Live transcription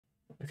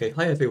Okay,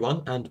 hi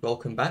everyone, and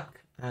welcome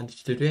back. And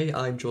today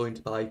I'm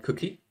joined by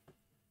Cookie.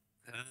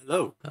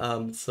 Hello.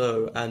 And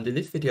in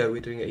this video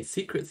we're doing a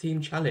secret theme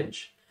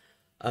challenge.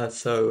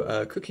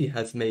 Cookie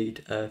has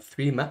made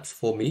three maps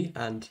for me,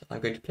 and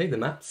I'm going to play the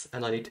maps,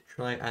 and I need to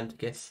try and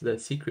guess the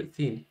secret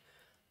theme.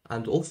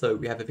 And also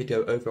we have a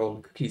video over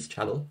on Cookie's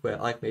channel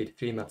where I've made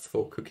three maps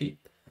for Cookie,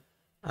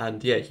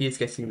 and yeah, he is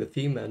guessing the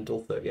theme and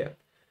also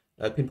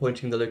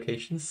pinpointing the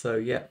locations. So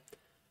yeah,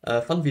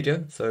 fun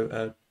video.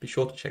 So be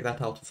sure to check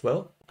that out as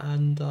well.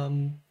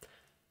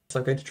 So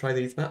I'm going to try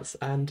these maps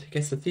and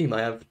guess the theme.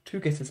 I have two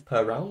guesses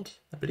per round,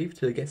 I believe,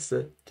 to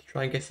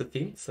try and guess the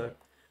theme. So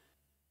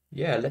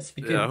yeah, let's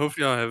Yeah, I begin. hope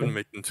you haven't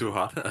made them too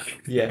hard.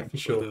 Yeah, for But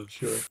sure, for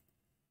sure.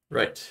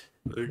 Right,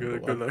 number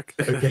good one. luck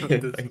on Okay,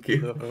 this. thank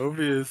you. I hope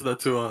it's not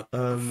too hard.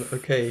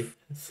 Okay.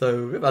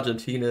 So with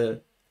Argentina,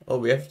 oh,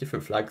 we have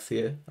different flags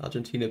here.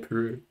 Argentina,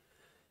 Peru.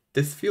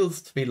 This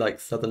feels to me like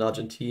southern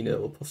Argentina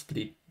or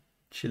possibly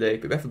Chile,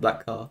 but we have a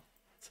black car.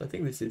 So I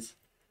think this is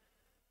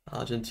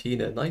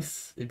Argentina.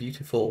 Nice and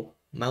beautiful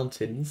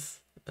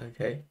mountains.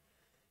 Okay.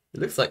 It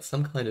looks like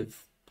some kind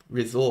of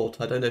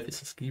resort. I don't know if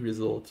it's a ski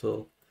resort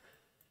or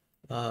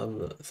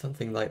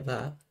something like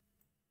that.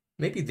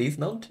 Maybe these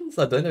mountains?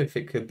 I don't know if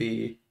it could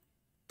be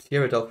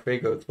Tierra del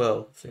Fuego as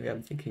well. So yeah,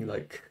 I'm thinking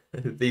like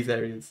these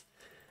areas.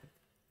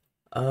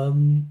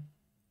 Um,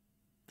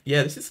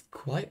 yeah, this is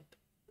quite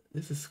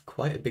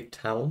a big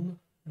town.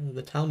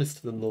 The town is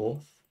to the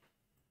north.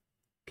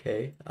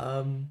 Okay.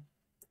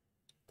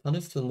 Town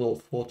is to the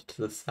north, water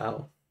to the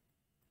south.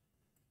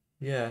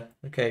 Yeah,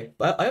 okay.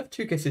 But I have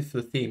two guesses for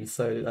the theme,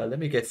 so let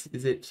me guess.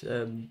 Is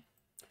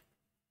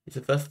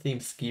the first theme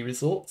ski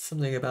resort?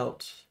 Something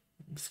about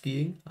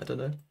skiing? I don't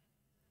know.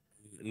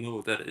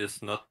 No, that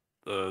is not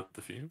the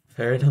theme.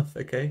 Fair enough,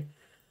 okay.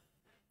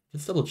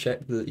 Just double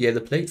check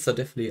the plates are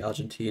definitely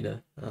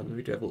Argentina.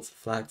 We do have lots of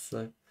flags,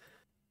 so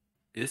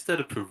Is that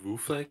a Peru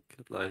flag?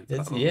 Like, I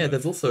there's don't know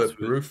there's if also a it's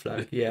Peru really.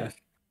 flag, yeah.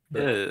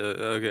 Yeah, But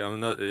okay, I'm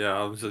not. Yeah,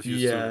 I'm just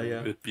used yeah, to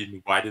yeah. it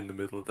being white in the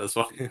middle. That's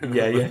why.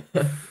 Yeah, yeah.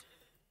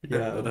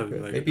 Yeah, Not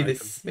having like an maybe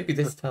icon.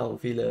 this town,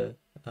 Villa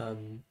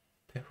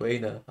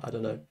Pejuena, I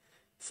don't know.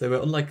 So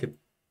we're on like a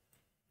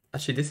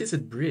actually this is a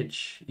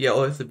bridge. Yeah,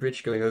 oh it's a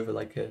bridge going over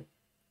like a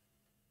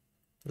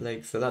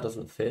lake, so that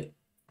doesn't fit.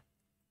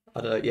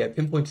 I don't know. Yeah,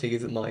 pinpointing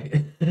isn't my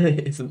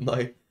isn't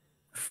my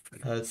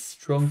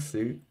strong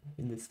suit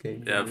in this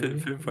game Yeah, generally.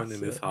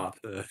 pinpointing is hard.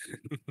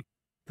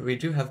 But we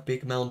do have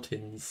big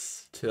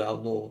mountains to our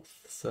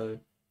north, so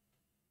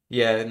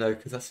yeah, no,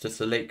 because that's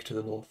just a lake to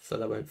the north, so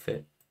that won't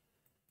fit.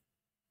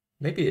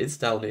 Maybe it is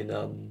down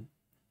in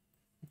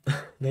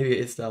maybe it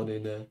is down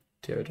in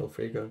Tierra del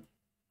Fuego.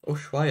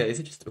 Ushuaia, is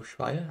it just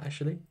Ushuaia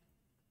actually?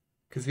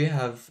 Because we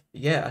have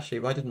yeah, actually,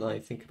 why didn't I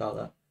think about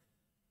that?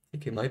 I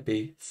think it might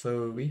be.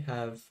 So we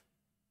have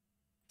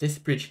this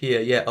bridge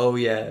here. Yeah, oh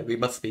yeah, we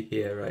must be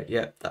here, right?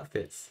 Yeah, that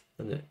fits,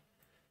 doesn't it?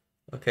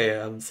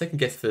 Okay, second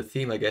guess for the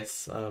theme, I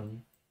guess.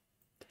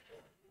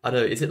 I don't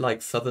know, is it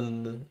like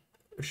southern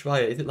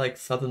Ushuaia? Is it like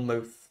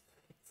southernmost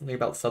something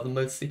about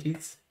southernmost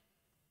cities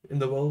in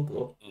the world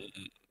or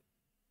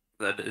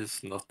That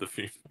is not the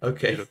theme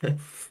okay. either.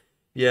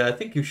 Yeah, I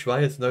think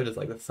Ushuaia is known as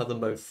like the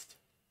southernmost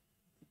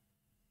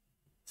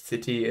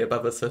city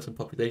above a certain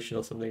population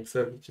or something.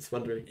 So just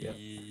wondering, yeah.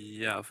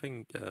 Yeah, I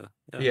think yeah,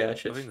 Yeah, I I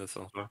should. think that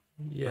sounds right.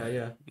 Yeah,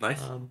 yeah.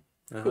 Nice.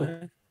 Cool.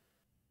 Uh,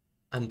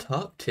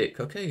 Antarctic.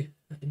 Okay.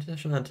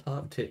 International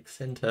Antarctic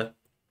Center.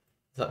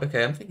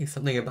 Okay, I'm thinking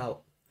something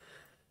about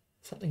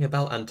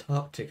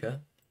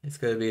Antarctica. It's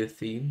going to be a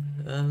theme.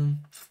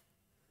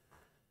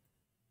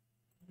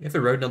 We have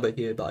a road number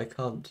here, but I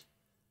can't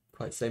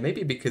quite say.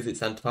 Maybe because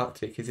it's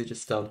Antarctic, is it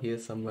just down here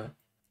somewhere?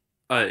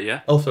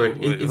 yeah. Oh, Oh, sorry.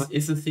 wait, what?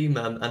 Is the theme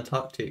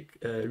Antarctic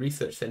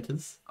research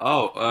centers?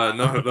 Oh,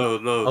 no, no,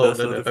 no, Oh, that's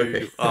no, not no. the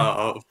Okay. theme.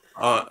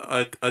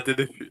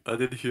 I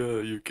didn't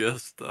hear you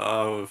guessed.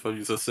 What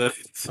you just said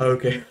it.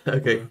 Okay.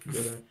 Okay.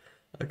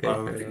 Uh,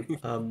 No, no. Okay,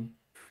 um,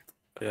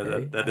 fair enough. yeah,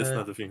 Okay. that is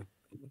not the theme.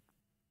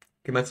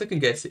 Okay, my second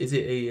guess, is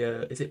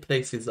it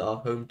places that are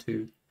home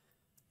to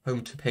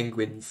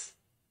penguins,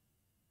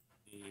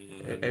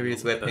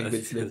 areas No, where that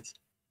penguins live? is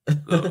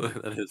no,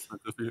 that is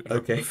not the theme. No.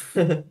 Okay.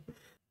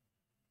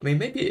 I mean,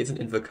 maybe it isn't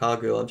in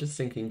Invercargill. I'm just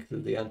thinking 'cause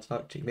of the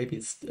Antarctic. Maybe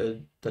it's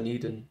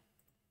Dunedin.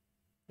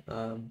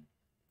 Um,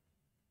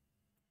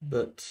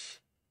 but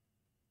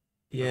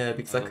yeah,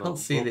 because I I don't can't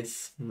know. see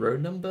this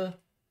road number.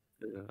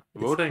 Yeah.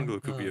 It's Road quite angle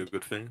could be a hard.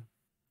 good thing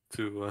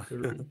to.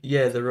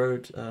 Yeah, the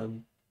road.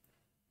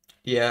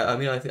 Yeah, I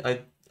mean, I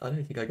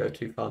don't think I go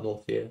too far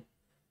north here.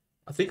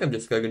 I think I'm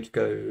just going to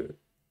go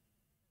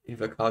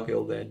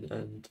Invercargill then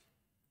and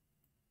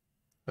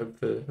hope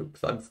that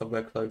I'm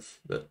somewhere close.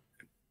 But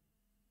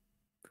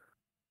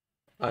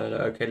I don't know.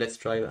 Okay, let's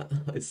try that.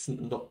 It's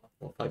not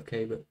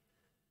 5K, but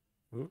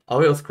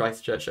oh, it was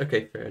Christchurch.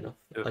 Okay, fair enough.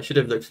 Yeah. I should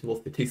have looked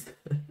more cities.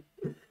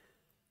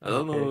 I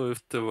don't Okay. know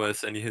if there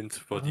was any hint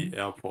for the Um.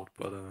 airport,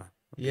 but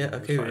Yeah.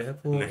 we'll Okay. try We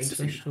have the for next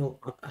thing.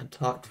 International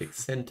Antarctic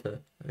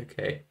Center.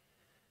 Okay.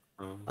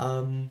 Um,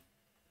 Um.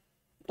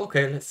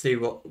 Okay. Let's see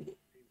what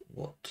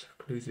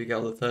clues we get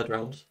on the third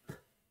round.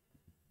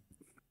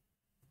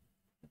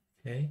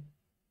 Okay.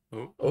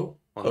 Oh, Oh,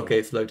 oh okay, no.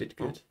 it's loaded.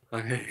 Oh, Good.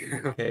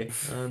 okay. Okay.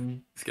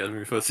 Scared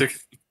me for a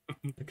second.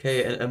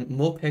 Okay, and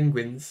more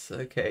penguins.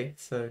 Okay,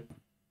 so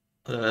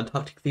I don't know,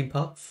 Antarctic theme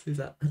parks. Is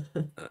that?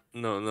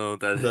 No, no,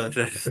 that No.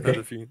 that is not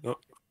a Okay. thing. No.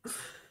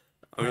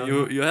 I mean,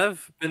 Um. you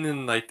have been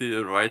in like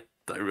the right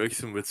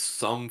direction with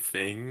some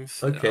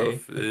things. Okay.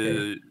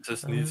 Okay.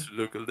 Just Uh. needs to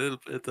look a little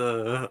bit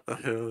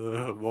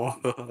more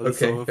on some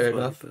Okay. of Fair like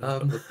enough.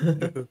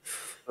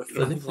 what you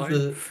So this is like.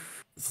 the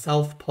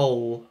South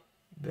Pole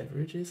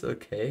beverages.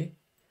 Okay.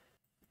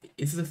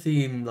 Is the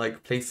theme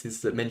like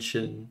places that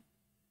mention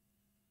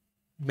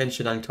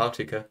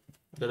Antarctica?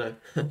 I don't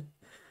know.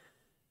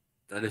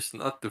 That is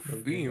not the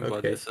Okay. theme,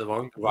 but Okay. it's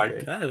along the right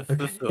Okay. path.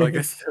 So I Okay.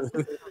 guess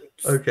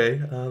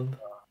Okay.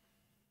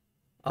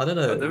 I don't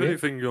I know. definitely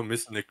think you're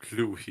missing a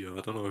clue here.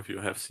 I don't know if you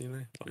have seen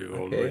it or you Okay.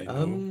 already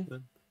know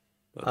it.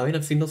 But I mean,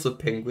 I've seen lots of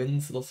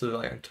penguins, lots of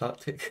like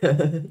Antarctic.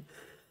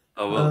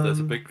 oh well, there's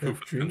a big We clue have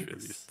for the country at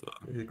drinks. least.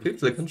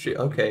 Includes the country.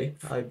 Okay.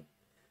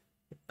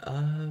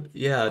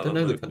 Yeah, I I don't don't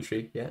know know the if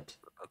country yet.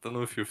 I don't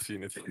know if you've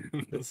seen it.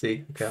 Let's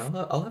see. Okay,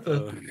 I'll have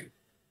a uh,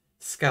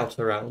 scout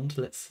around.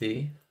 Let's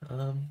see.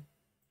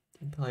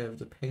 Empire of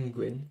the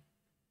Penguin.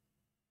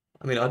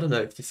 I mean, I don't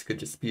know if this could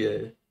just be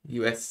a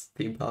US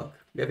theme park.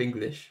 We have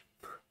English.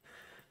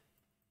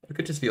 It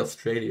could just be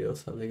Australia or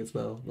something as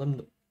well.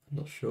 I'm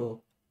not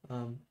sure.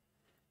 Um,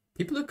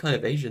 People look kind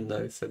of Asian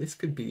though, so this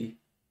could be,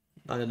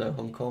 I don't know,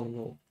 Hong Kong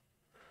or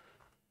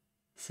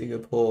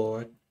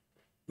Singapore.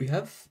 We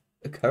have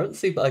a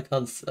currency, but I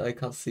can't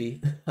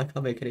see. I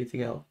can't make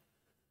anything out.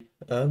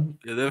 Um.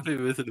 you're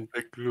definitely missing a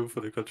big clue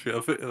for the country. I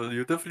think,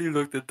 you definitely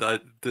looked at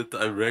the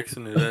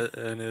direction,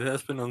 and it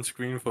has been on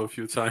screen for a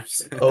few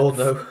times. Oh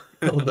no.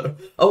 Oh no.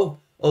 Oh.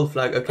 Oh, the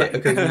flag. Okay.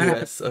 Okay. The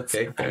US.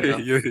 Okay. Fair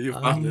enough. You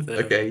found it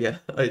there. Okay. Yeah.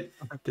 I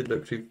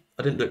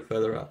didn't look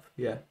further up.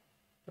 Yeah.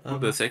 Oh, Um.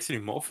 there's actually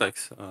more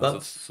facts.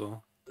 But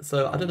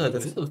so I don't know. Let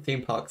There's me a see. lot of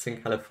theme parks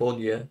in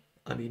California.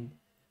 I mean,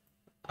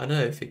 I don't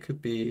know if it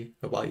could be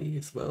Hawaii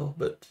as well,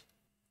 but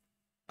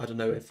I don't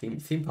know.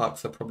 Theme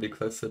parks are probably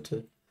close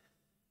to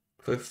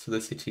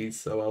the cities,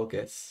 so I'll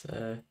guess.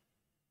 I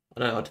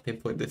don't know how to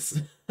pinpoint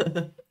this.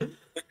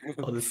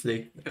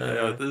 Honestly.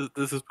 Yeah,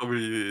 this is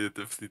probably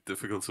definitely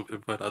difficult to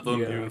pinpoint. I don't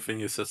Yeah. even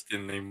think it's just the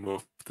name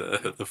of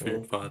the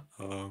film Well, part.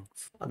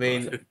 I But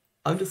mean,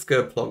 I'm just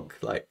gonna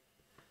plonk like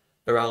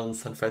around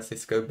San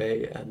Francisco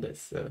Bay, and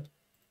it's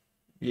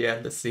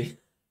yeah. Let's see.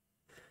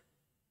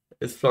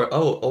 It's Florida.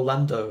 Oh,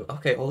 Orlando.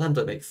 Okay,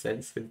 Orlando makes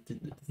sense with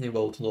Disney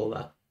World and all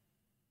that.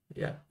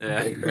 Yeah. yeah,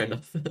 Okay, fair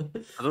enough.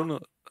 I don't know.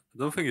 I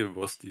don't think it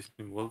was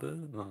Disney World.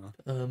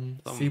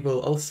 Some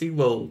SeaWorld. Oh,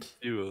 SeaWorld.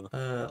 you.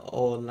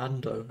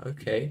 Orlando.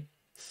 Okay.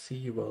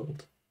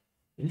 SeaWorld.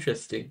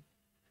 Interesting.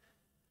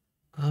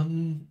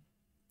 Um,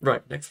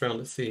 right, next round,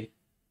 let's see.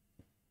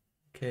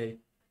 Okay.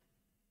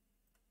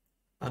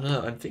 I don't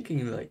know, I'm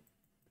thinking like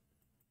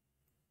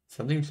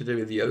something to do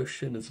with the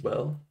ocean as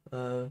well.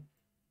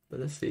 But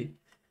let's see.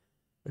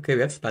 Okay,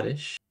 we have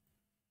Spanish.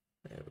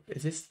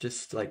 Is this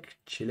just like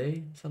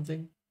Chile or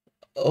something?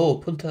 Oh,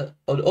 Punta.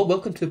 Oh,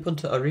 welcome to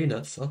Punta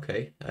Arenas.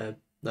 Okay.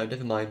 No,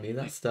 never mind me.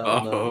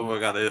 Oh my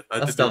god, I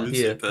That's didn't down even see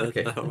here. that.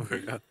 Okay. Oh my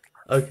god,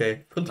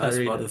 Okay, Punta nice spotted.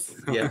 Arenas.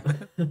 Yeah.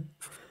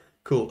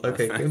 Cool. Nice,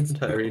 Okay, going nice.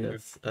 Punta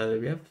Arenas.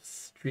 We have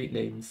street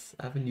names.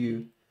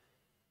 Avenue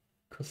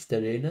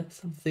Costellina,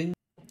 something?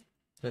 I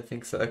don't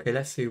think so. Okay,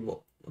 let's see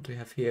what do we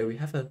have here. We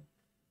have a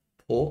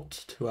port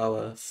to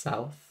our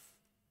south.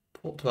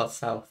 Port to our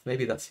south.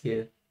 Maybe that's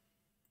here.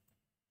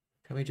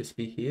 Can we just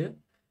be here?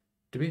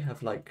 Do we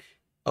have like?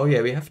 Oh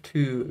yeah, we have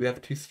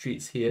two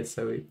streets here,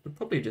 so we're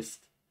probably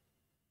just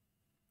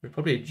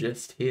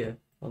here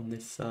on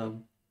this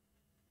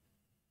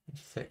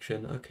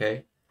section.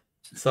 Okay.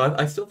 So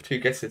I still have two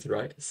guesses,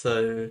 right?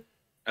 So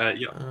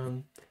Yeah.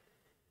 um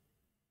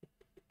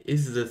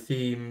is the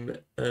theme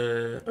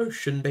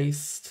ocean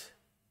based?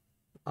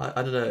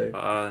 I don't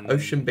know.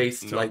 Ocean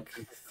based No, like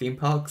theme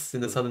parks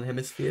in the southern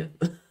hemisphere?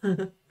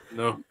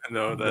 no,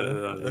 No.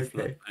 that is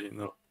not. Okay.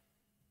 No,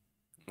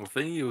 I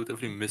think you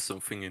definitely missed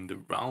something in the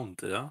round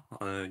there.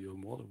 You're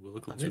more than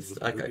welcome to look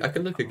I at.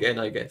 can look again,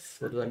 I guess.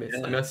 What did I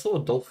miss? I mean, Yeah. I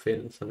saw a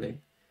dolphin or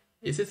something.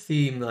 Is this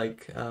theme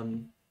like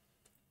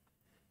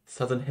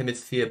southern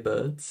hemisphere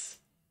birds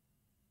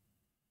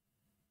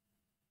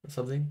or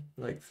something?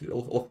 Like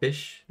or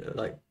fish?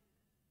 Like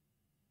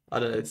I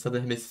don't know,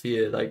 southern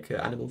hemisphere like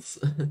animals.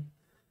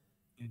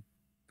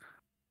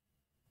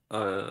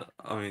 I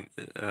mean,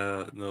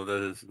 no,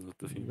 that is not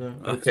the theme. No.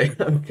 Okay.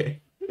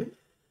 Okay.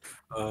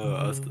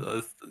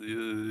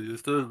 You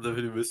still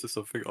definitely missed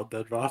something on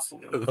that round.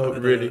 Oh, But,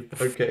 really?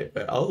 Okay.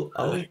 I'll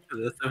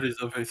that's definitely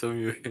something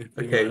you think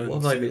you Okay, what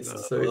haven't have I seen. missed?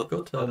 So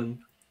Well,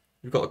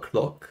 we've got a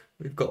clock,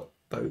 we've got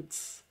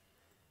boats.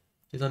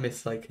 Did I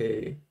miss like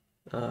a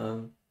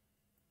um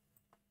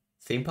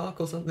theme park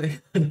or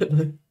something? I don't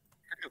know.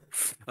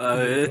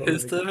 What have we got? What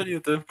it's have we definitely a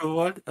difficult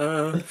one.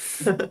 got?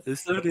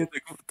 It's definitely a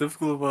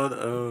difficult one.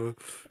 Um,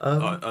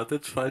 I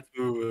did try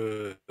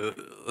to. I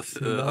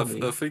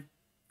Tsunami. think.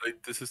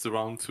 like this is the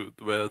round to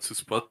where to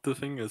spot the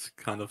thing is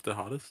kind of the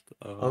hardest.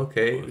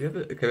 Okay, Or we have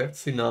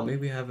tsunami.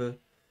 We have a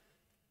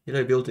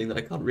yellow building that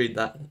I can't read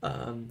that.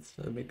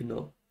 So maybe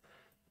not.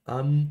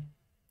 Um,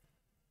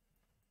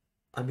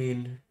 I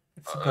mean,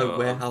 some kind of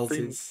I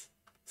think warehouses.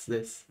 What's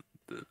this?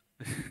 the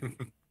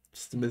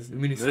Just a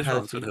this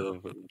one should municipality. have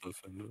a little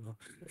defender.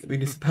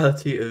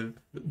 Municipality of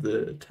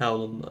the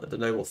town. I don't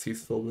know what's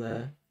useful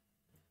there.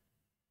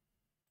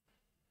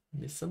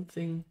 Is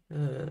something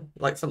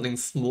like something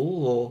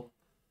small or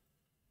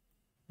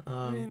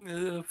I mean,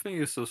 I think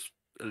it's just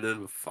a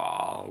little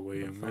far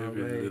away, not and far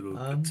maybe a away. little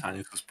bit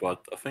tiny to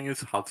spot. I think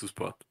it's hard to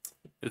spot.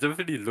 You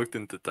definitely looked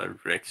in the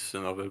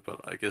direction of it,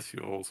 but I guess you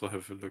also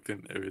have looked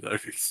in every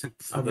direction,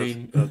 I so that's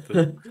mean, not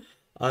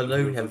I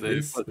know we difficult to have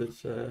say. this, but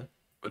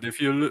But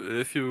if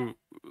you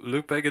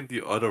look back in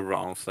the other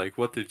rounds, like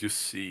what did you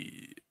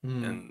see,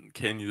 hmm. and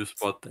can you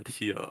spot that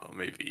here?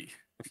 Maybe.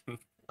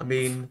 I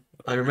mean,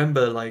 I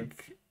remember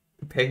like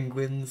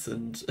penguins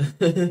and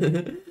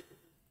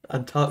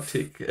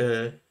Antarctic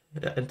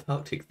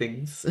Antarctic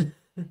things.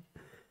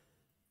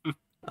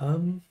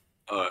 Um,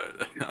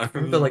 I I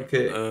remember mean, like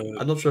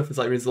I'm not sure if it's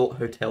like resort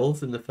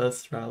hotels in the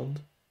first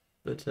round,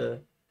 but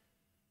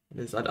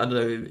I don't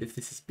know if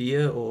this is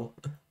beer or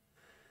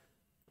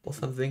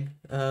something.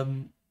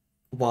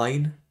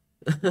 Wine.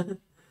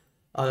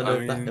 I don't know I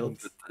if that mean,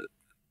 helps.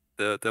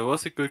 there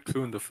was a good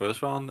clue in the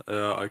first round.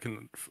 I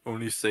can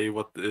only say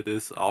what it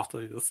is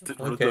after you just did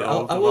Okay,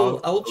 all the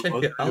rounds. I will So check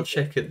most it. I'll people,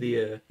 check at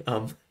the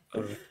uh,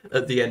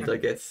 at the end, I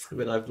guess,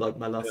 when I've like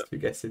my yeah, last two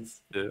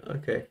guesses. yeah,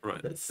 Okay,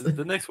 right. let's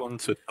The next one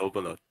should help a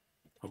lot,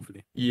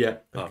 hopefully. yeah,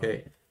 Uh,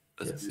 okay.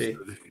 as Yeah, it used see.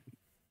 to do.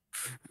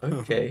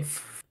 Okay.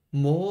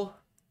 More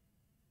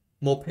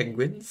more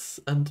penguins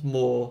and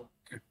more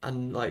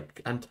and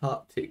like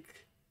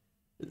Antarctic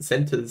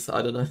centers,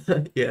 I don't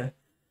know. Yeah.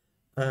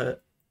 Uh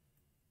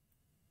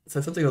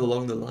so something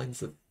along the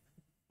lines of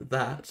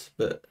that,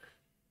 but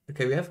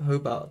okay, we have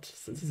Hobart.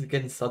 So this is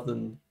again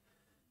southern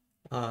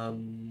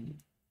um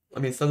I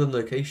mean southern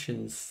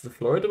locations. The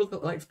Florida was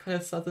like kind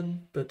of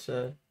southern, but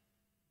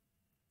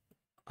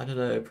I don't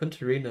know,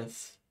 Punta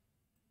Arenas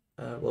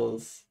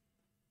was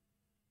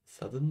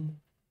southern.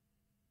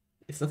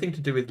 It's nothing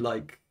to do with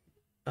like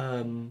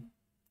um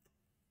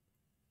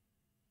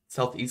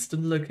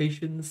southeastern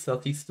locations,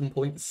 southeastern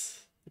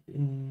points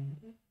in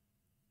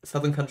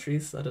southern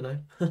countries. I don't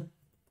know.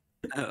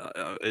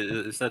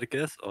 Is that a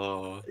guess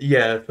or?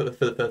 Yeah, for the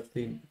first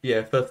team.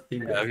 Yeah, first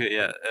team Yeah, guess. okay,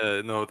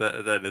 yeah. No,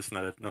 that is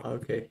not it. No,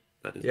 Okay.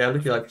 that is Yeah, not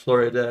looking it. like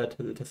Florida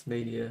to the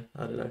Tasmania.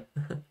 I don't know.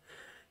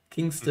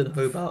 Kingston,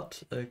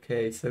 Hobart.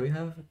 Okay, so we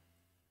have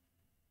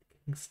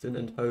Kingston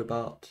and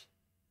Hobart.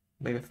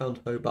 Maybe I found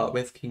Hobart.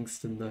 Where's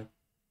Kingston though?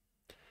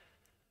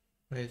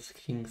 Where's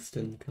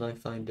Kingston? Can I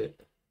find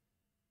it?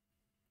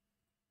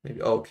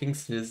 Maybe. Oh,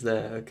 Kingston is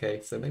there.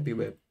 Okay, so maybe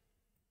we're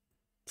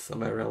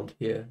somewhere around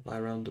here, by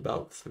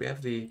roundabout. So we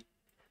have the.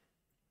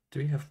 Do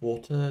we have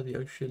water? The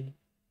ocean?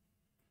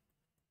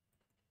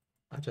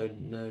 I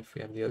don't know if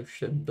we have the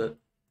ocean, but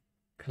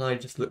can I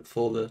just look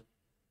for the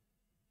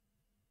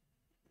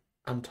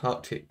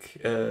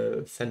Antarctic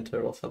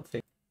center or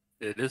something?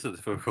 It is a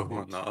difficult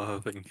one now, I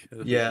think.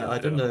 Yeah, I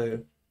don't Yeah.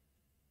 know.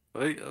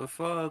 Like, I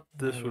thought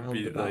this would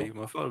be Roundabout. like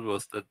my thought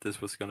was that this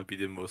was gonna be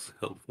the most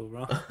helpful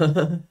round.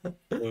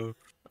 Uh,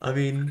 I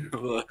mean,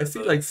 but, I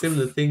see like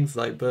similar things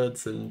like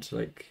birds and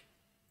like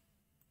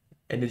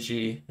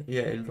energy,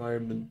 yeah,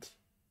 environment.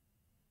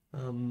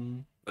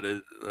 Um,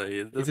 it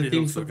is the definitely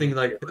theme helps looking something back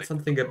like at like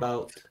something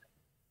about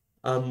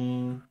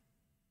um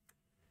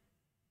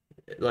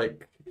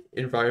like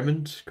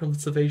environment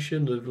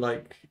conservation of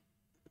like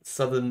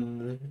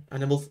southern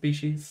animal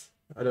species?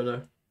 I don't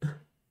know.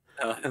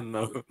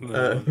 no,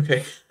 no.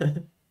 Okay.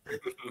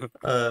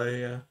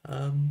 Yeah.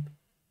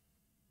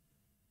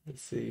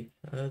 Let's see.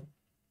 I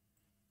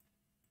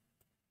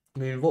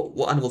mean,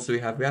 what animals do we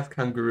have? We have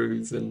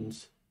kangaroos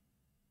and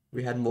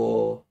we had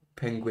more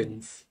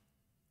penguins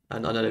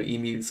and I don't know,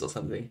 emus or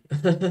something.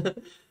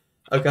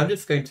 Okay, I'm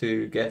just going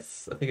to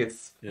guess. I think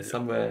it's Yeah,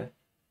 yeah.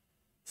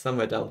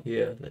 somewhere down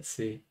here. Let's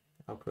see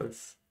how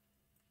close.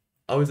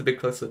 Oh, it's a bit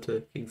closer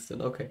to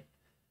Kingston. Okay.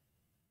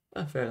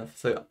 Ah, fair enough.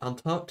 So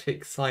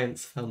Antarctic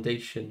Science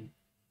Foundation.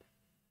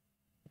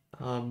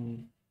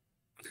 Um,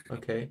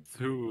 okay.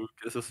 Two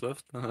guesses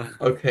left.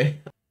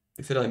 Okay.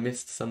 You said I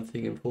missed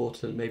something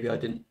important. Maybe I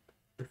didn't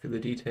look at the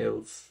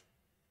details.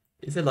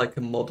 Is it like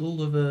a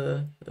model of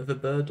a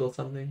bird or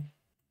something?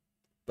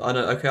 But I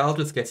don't know. Okay, I'll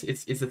just guess.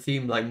 It's a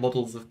theme like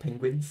models of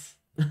penguins.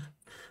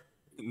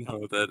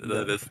 No, that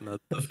No. is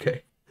not the thing.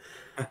 Okay.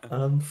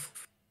 Um,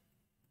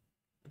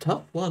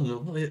 tough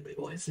one.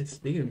 What is this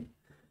theme?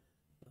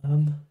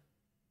 Um,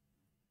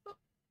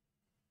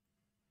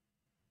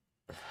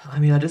 I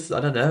mean, I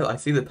don't know. I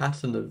see the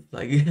pattern of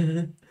like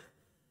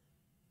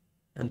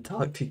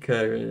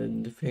Antarctica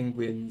and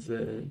penguins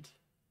and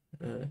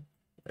uh,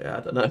 yeah, I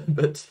don't know,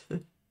 but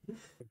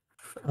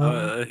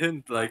um, A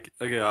hint, like,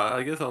 okay,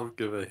 I guess I'll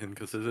give a hint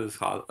because it is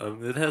hard.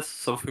 It has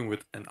something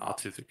with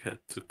Antarctica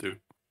to do.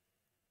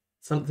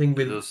 something It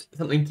with is,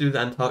 something to do with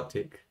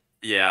Antarctic.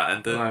 yeah,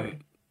 and then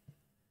Right.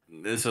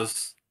 it's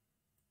just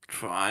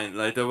fine.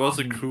 Like there was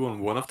a Hmm. clue on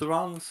one of the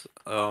rounds.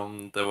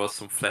 There was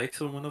some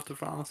flags on one of the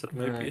rounds that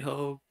maybe Right.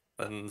 help,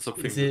 and Is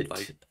something with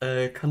like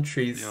it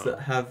countries that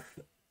know. have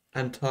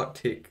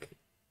Antarctic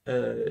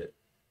uh,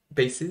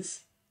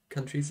 bases?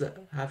 Countries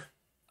that have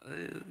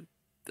Uh,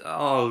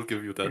 I'll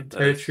give you that.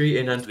 That is territory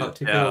in actually,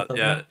 Antarctica or yeah,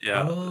 something? yeah,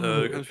 yeah.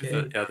 Oh, Countries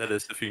that, okay. yeah, that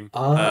is the theme.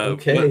 Ah, But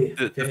okay,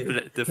 the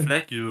okay, the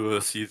flag you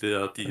see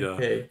there, the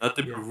okay. not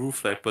the Yeah. Peru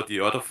flag, but the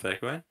other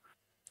flag, right?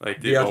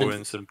 Like The the Argent.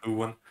 orange and blue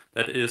one.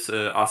 That is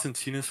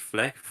Argentina's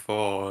flag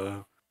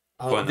for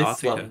Oh, this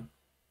Antarctica. one.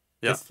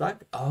 Yeah, This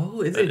flag?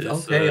 Oh, is that it?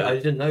 is Okay, I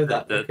didn't know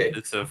that. that Okay.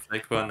 is a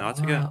flag for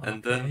Antarctica. Ah,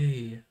 And then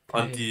okay,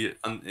 on okay. the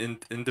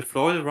in the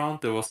Florida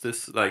round, there was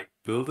this like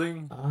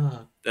building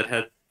Ah, that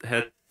had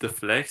the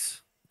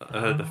flags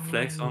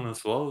on oh,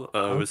 as well,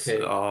 with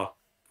okay.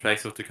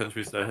 flags of the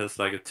countries that has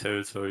like a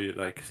territory,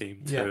 like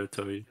claimed Yeah.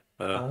 territory,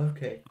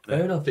 Okay. on Fair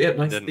it. enough. Yeah, And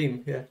nice then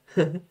theme. Yeah.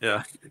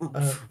 yeah,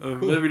 Cool.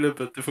 maybe a little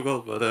bit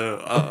difficult, but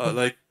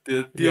like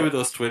the deal Yeah. with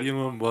Australian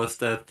one was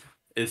that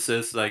it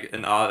says like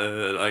an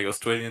like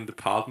Australian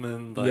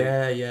department like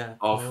Yeah, yeah.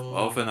 of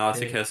Oh, okay.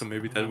 Antarctica, so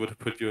maybe that would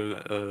put you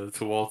I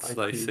towards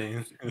like see.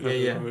 saying Yeah,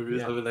 yeah, maybe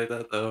yeah. something like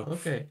that.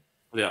 Okay.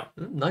 Yeah,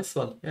 Nice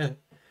one. Yeah.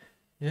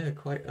 Yeah,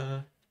 quite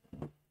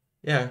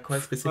quite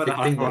a specific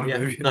hard thing then. one Yeah.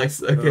 maybe.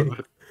 Nice. Okay.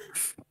 But,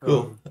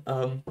 Cool.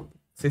 um,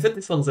 So you said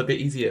this one's a bit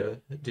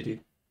easier, did you?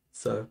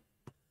 So,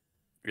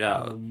 Yeah,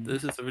 um,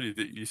 this is really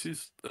the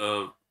easiest.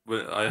 Well,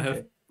 I have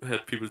okay.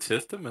 had people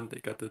test them and they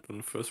got it on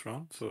the first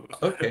round, so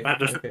Okay. I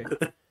don't Okay.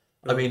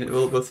 I know. mean,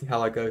 we'll see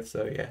how I go,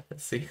 so yeah,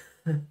 let's see.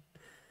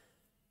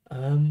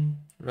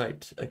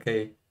 Right.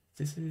 Okay.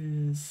 This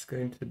is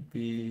going to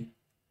be,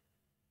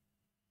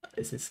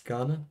 is this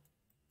Ghana?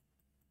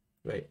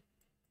 Wait.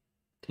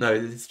 No,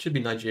 this should be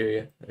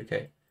Nigeria.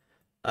 Okay.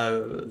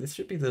 This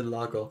should be the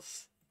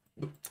Lagos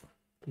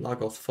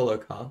follow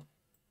car.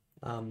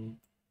 Um,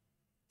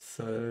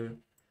 so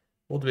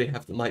what do we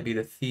have that might be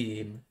the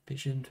theme?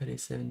 Vision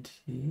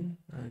 2017.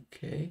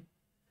 Okay.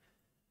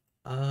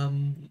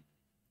 Um,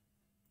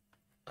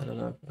 I don't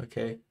know.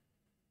 Okay.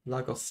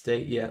 Lagos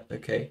State. Yeah.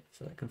 Okay.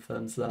 So that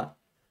confirms that.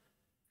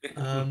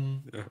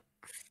 Um, Yeah.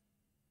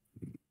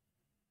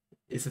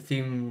 is the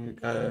theme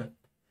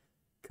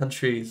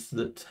countries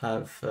that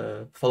have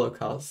follow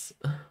cars?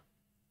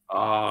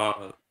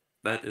 Uh,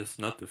 that is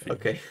not the theme.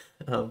 Okay.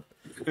 Um,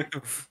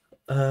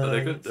 But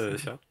a good let's see.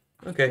 shot.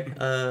 Okay.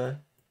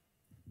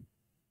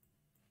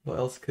 What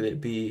else could it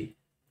be?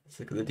 Let's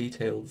look at the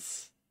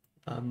details.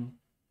 Um,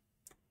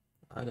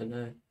 I don't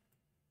know.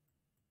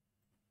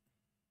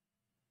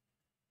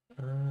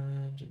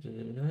 Da, da,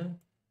 da, da.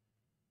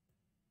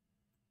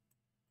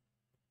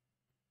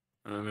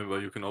 And remember,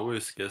 you can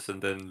always guess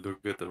and then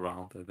look at the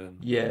round and then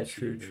Yeah, see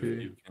true, if true.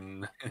 you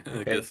can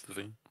Okay. guess the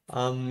thing.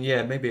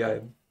 Yeah,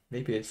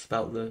 maybe it's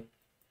about the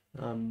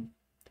um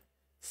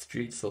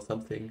streets or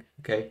something.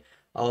 Okay.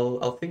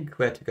 I'll think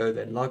where to go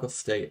then. Lagos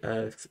State.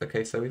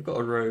 Okay, so we've got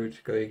a road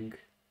going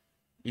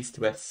east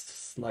west,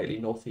 slightly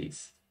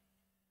northeast.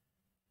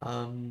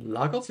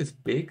 Lagos is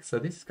big, so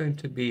this is going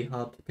to be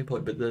hard to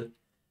pinpoint, but the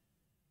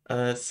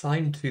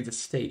sign to the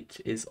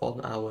state is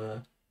on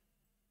our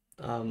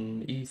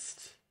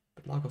east.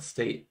 But Lagos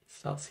State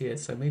starts here,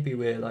 so maybe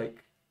we're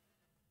like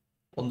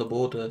on the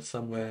border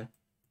somewhere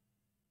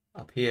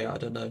up here. I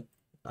don't know.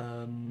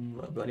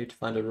 But I need to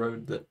find a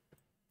road that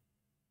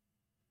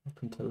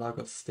up into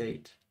Lagos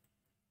State.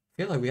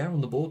 I feel like we are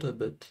on the border,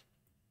 but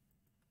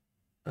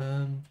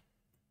um,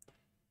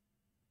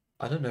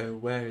 I don't know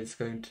where it's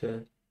going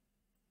to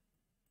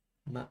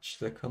match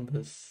the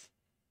compass.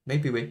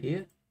 Maybe we're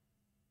here.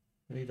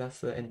 Maybe that's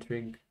the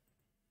entering.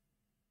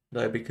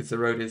 No, because the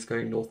road is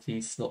going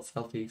northeast, not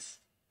southeast.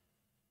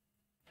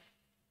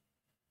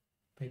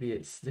 Maybe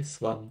it's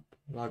this one,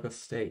 Lagos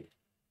State.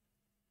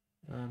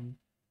 Um,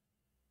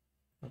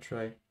 I'll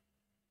try.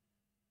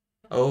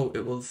 Oh,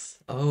 it was.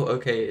 Oh,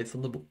 okay. It's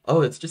on the.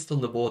 Oh, it's just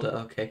on the border.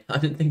 Okay, I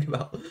didn't think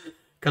about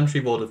country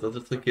borders. I was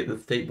just looking at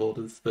the state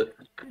borders. But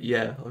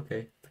yeah,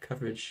 okay. The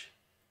coverage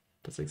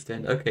does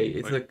extend.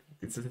 Okay, Like,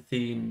 it's a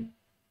theme.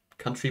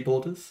 Country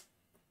borders.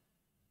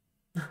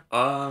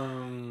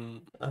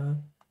 um, Uh,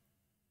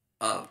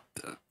 uh,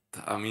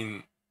 I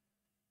mean,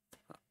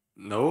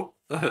 no,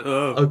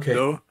 okay,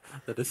 no,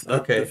 that is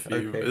not the okay,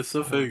 theme. okay. It's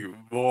something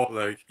more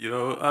like,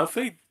 I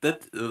think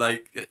that,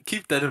 like,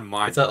 keep that in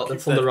It's mind. Keep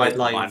that's on the that right in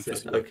lines mind for then.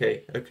 sure.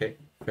 Okay, okay.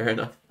 Fair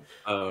enough.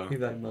 Uh, Keep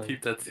that in keep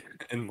mind. that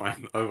in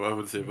mind, I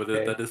would say, but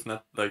Okay, that is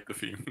not like the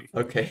theme.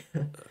 okay.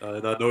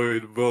 And I know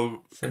it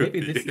well So could maybe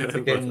be, this is but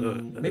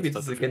again. that Maybe is this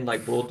not is the again theme.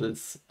 like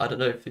borders. I don't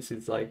know if this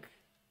is like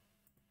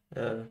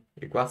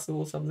Iguazu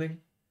or something.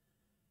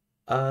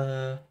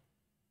 Uh,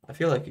 I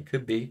feel like it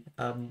could be.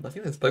 I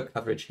think there's boat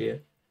coverage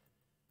here.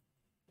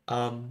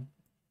 Um,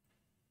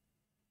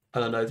 I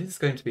don't know. This is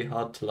going to be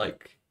hard to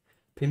like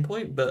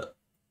pinpoint, but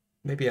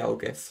maybe I'll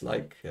guess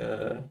like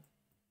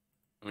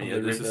I mean, on yeah, the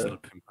this is river.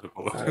 not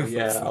pimpable.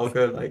 Yeah, I'll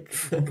go like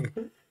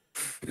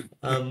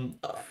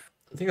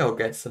I think I'll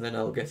guess and then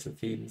I'll guess the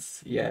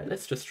themes. Yeah,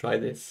 let's just try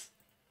this.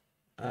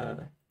 Uh,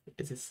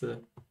 is this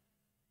the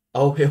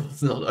Oh, it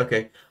was not.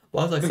 Okay.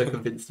 Why was I so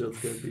convinced it was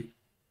going to be?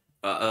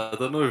 I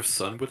don't know if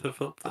sun would have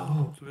helped them.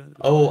 Oh. To be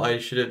Oh, I honest.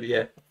 should have.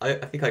 Yeah. I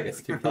think I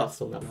guessed too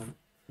fast on that one.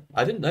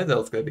 I didn't know there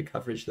was going to be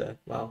coverage there.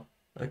 Wow.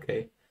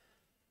 Okay.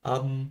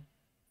 Um.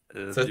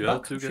 So it's You have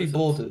about two country guesses.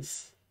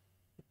 borders.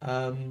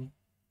 Um.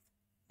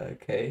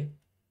 Okay.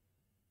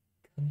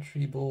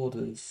 Country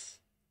borders.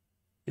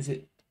 Is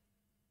it?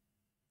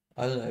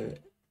 I don't know.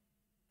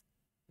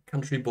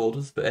 Country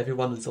borders, but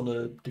everyone is on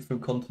a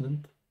different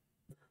continent.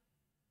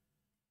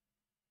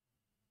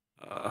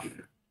 Uh,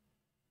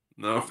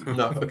 no,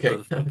 No. Okay.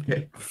 that's not.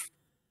 Okay.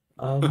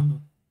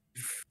 Um.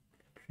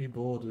 Country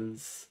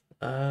borders.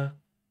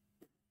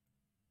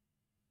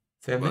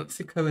 So we have But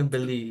Mexico and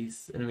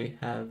Belize, and we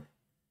have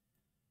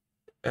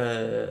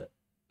uh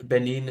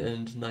Benin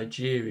and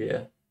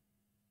Nigeria.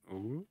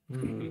 ooh.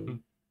 Hmm.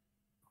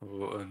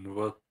 Oh, and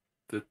what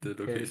did the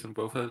Okay. location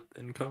both have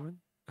in common?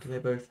 Do they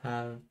both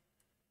have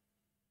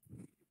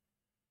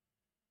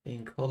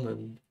in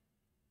common?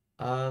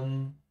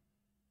 Um,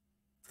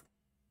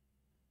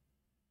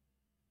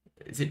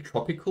 is it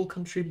tropical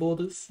country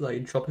borders, like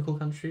in tropical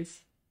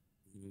countries?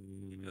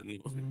 No,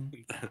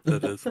 Mm.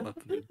 that is not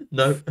the name.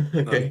 No.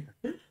 No, Okay.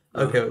 no.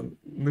 Okay.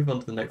 Move on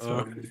to the next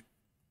Uh, one.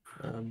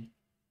 Um,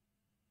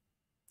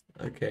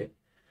 okay.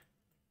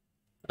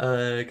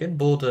 Again,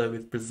 border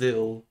with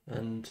Brazil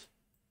and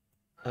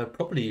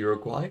probably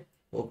Uruguay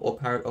or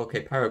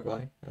Okay,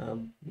 Paraguay.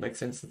 Makes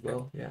sense as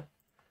well. Yeah.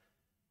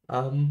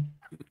 Um,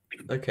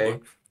 what? okay.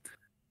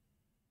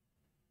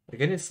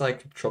 Again, it's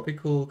like a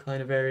tropical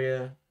kind of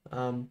area.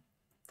 Tropical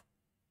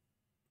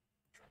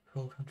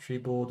country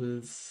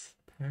borders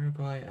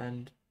Paraguay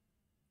and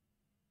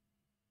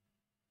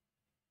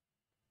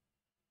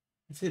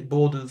is it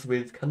borders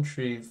with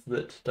countries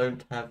that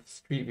don't have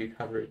Street View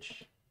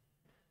coverage?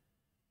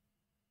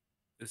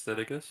 Is that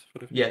a guess for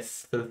the theme?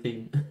 Yes, for the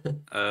theme.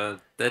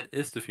 That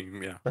is the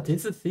theme, yeah. That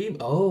is the theme.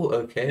 Oh, Yeah,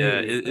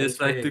 okay.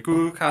 it's like the Okay.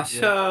 Google car Yeah.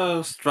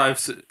 just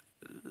drives a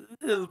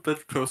little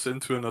bit closer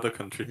into another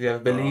country. Yeah,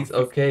 Belize.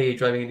 Okay,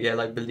 driving. Yeah,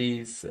 like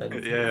Belize Yeah,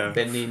 and yeah,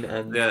 Benin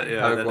and yeah. That is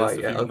Paraguay.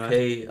 the Yeah.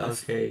 theme.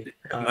 Nice, Okay.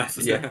 nice, Okay. nice,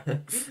 Yeah.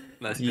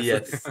 nice guess.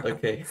 Yes.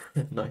 Okay.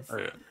 Nice. Oh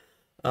yeah,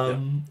 yeah.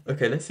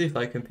 Okay. Let's see if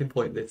I can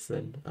pinpoint this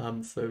then.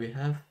 So we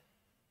have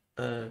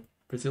uh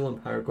Brazil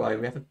and Paraguay.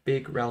 We have a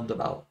big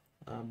roundabout.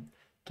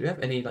 Do we have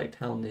any like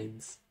town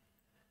names?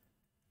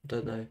 I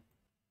don't know.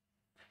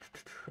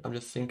 I'm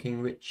just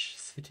thinking which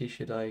city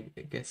should I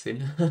guess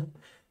in?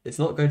 It's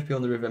not going to be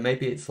on the river.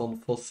 Maybe it's on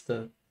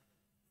Foster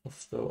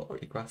or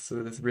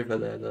Iguazu. There's a river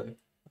there though.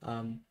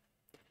 Um,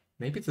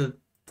 maybe does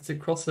it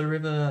cross a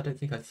river? I don't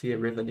think I see a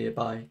river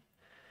nearby.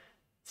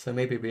 So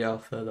maybe we are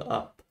further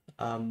up.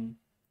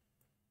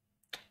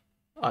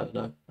 I don't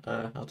know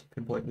how to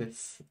pinpoint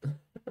this.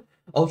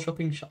 Oh,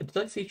 shopping. Did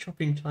I see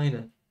shopping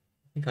China?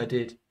 I think I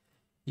did.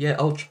 Yeah.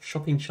 Oh,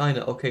 shopping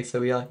China. Okay, so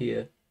we are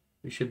here.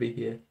 We should be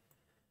here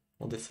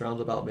on this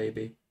roundabout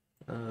maybe.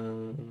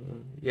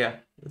 Yeah.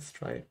 Let's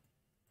try it.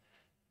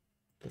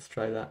 Let's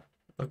try that.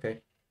 Okay.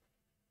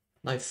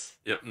 Nice.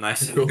 Yep,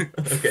 nice. Cool.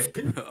 Okay.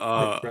 Next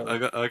I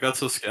round. got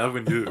so scared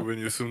when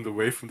you zoomed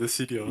away from the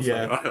city. I was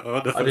like, Yeah. oh,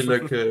 what the I didn't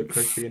look hell?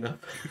 closely enough.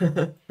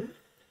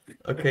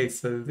 Okay,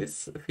 so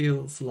this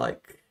feels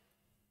like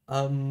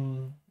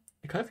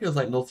it kind of feels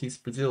like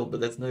Northeast Brazil, but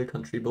there's no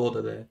country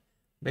border there.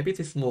 Maybe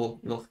this is more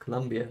North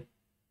Colombia.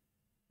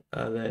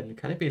 Then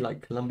can it be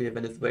like Colombia,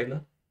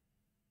 Venezuela?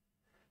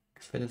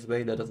 Because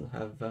Venezuela doesn't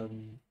have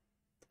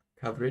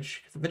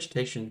coverage. 'Cause the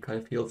vegetation kind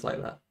of feels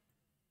like that.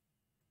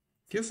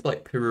 Feels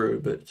like Peru,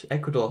 but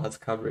Ecuador has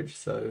coverage,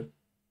 so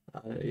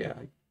yeah,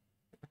 I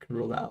can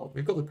rule that out.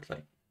 We've got the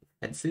like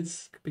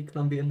fences, could be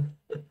Colombian.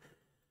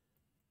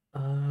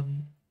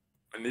 Um,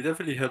 And it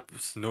definitely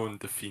helps knowing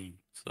the theme.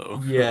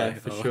 So yeah, like,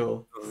 for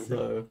sure.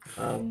 So,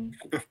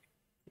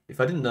 if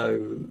I didn't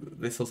know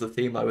this was a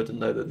theme, I wouldn't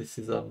know that this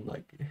is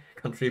like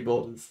country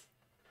borders.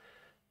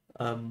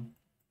 Um,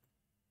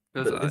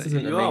 because but this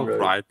isn't a you main are road.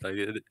 right. Like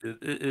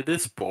it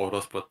is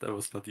borders, but that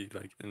was not the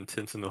like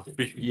intentional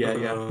theme. Yeah,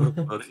 yeah.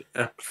 But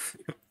yeah.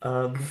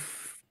 Um,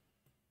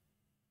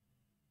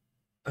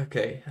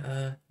 okay.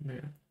 Yeah,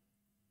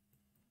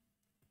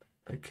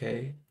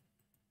 okay.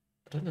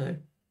 I don't know.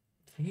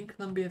 Thinking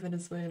Colombia,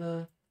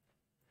 Venezuela.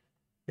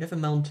 We have a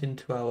mountain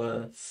to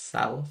our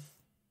south.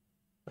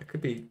 That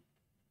could be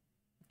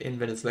in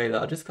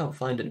Venezuela. I just can't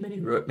find it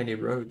many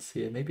roads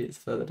here. Maybe it's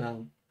further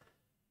down.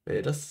 But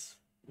it does.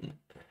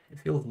 It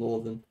feels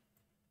northern.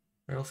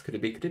 Where else could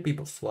it be? Could it be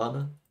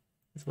Botswana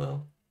as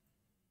well?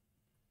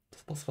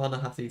 Does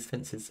Botswana have these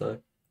fences though?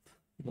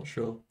 I'm not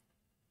sure.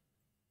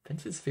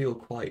 Fences feel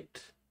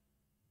quite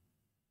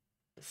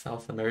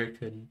South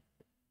American.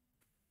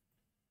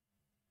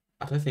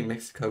 I don't think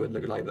Mexico would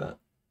look like that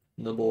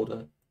on the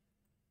border.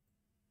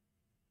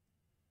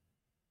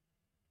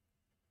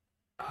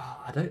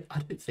 I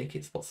don't think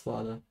it's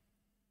Botswana,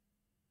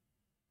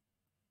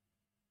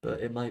 but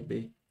it might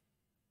be.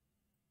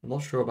 I'm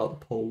not sure about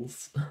the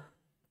poles.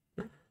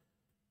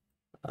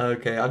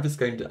 Okay, I'm just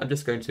going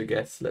to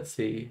guess. Let's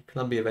see.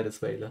 Colombia,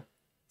 Venezuela,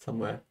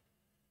 somewhere.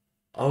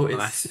 Oh,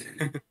 Nice.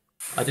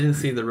 I didn't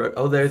see the road.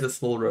 Oh, there is a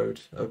small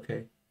road.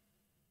 Okay.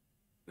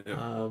 Yeah.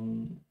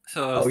 Um.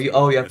 So I Oh, was you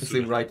thinking have to as well.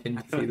 zoom right in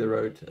to see the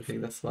road. I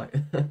think that's why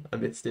I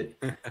missed it.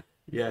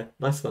 Yeah,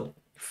 nice one.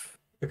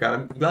 Okay,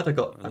 I'm glad I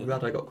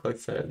got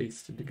closer at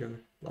least to go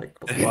like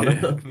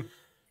Botswana.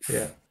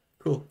 Yeah,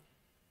 cool.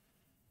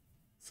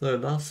 So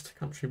last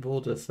country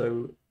border.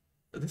 So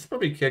this is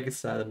probably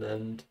Kyrgyzstan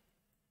and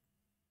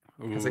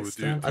Ooh,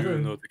 Kazakhstan. I do you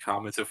don't know. know the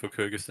kilometer for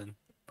Kyrgyzstan?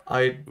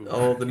 Ooh.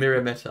 Oh, the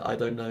mirror meta. I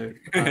don't know.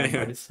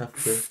 I just have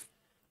to.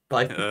 But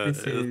I think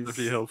this It's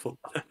definitely is. helpful.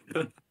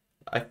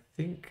 I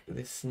think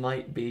this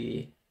might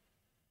be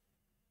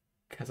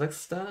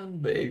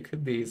Kazakhstan, but it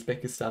could be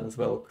Uzbekistan as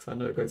well because I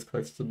know it goes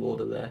close to the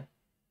border there.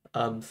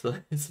 So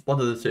it's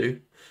one of the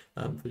two,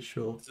 for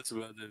sure. This is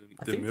where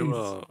I the think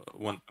these.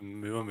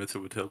 mirror meter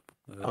would help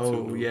to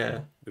Oh know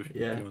yeah, if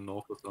yeah. you're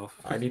north or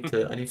south. I need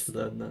to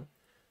learn that.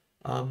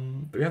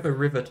 But we have a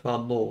river to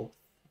our north.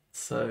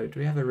 So do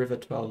we have a river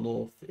to our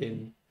north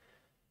in?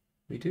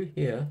 We do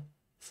here.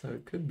 So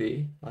it could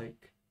be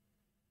like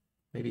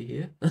maybe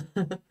here.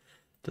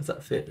 Does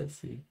that fit? Let's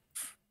see.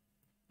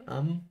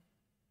 Um,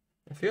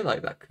 I feel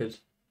like that could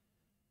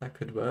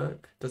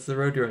work. Does the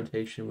road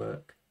orientation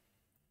work?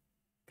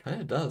 Kind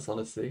of does,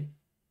 honestly.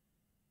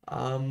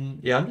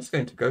 Yeah, I'm just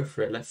going to go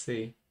for it. Let's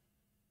see.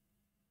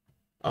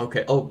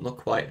 Okay. Oh, not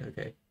quite.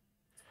 Okay.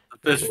 A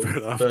bit It was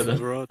spread after further.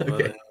 the road,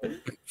 but Okay.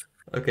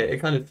 Okay, it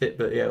kind of fit,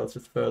 but yeah, it was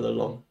just further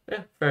along.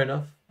 Yeah, fair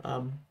enough.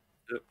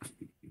 yeah.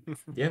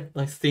 Yeah,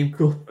 nice theme,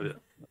 cool. But yeah.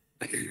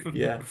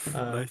 Yeah.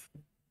 Nice.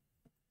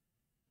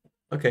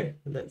 Okay,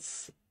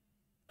 let's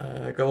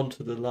go on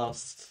to the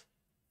last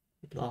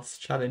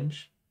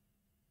challenge.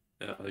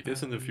 Yeah, I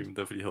guess in the And film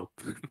definitely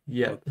helped.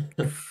 yeah.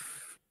 But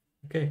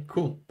Okay,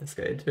 cool. Let's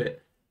get into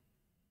it.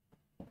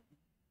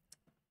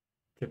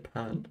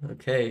 Japan.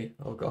 Okay.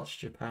 Oh gosh,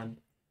 Japan.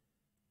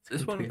 It's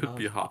this going to one be could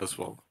be hard. hard as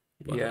well.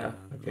 But Yeah.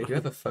 Okay. Do you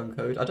have a phone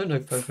code? I don't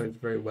know phone codes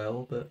very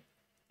well, but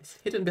it's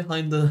hidden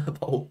behind the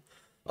bowl.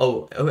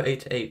 Oh,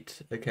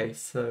 088. Okay,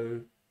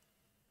 so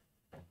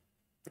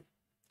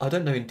I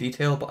don't know in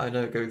detail, but I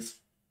know it goes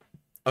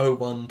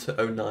 01 to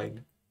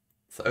 09.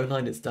 So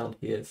 09 is down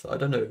here, so I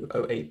don't know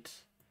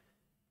 08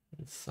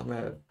 is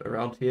somewhere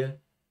around here.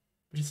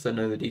 I just don't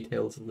know the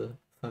details of the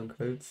phone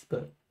codes,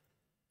 but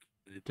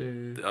it,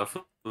 do I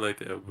feel like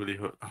they are really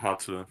hard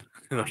to learn.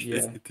 Like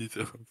these yeah.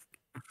 details.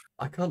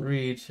 I can't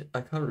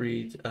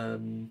read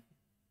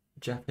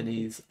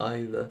Japanese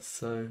either,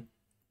 so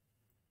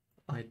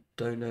I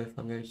don't know if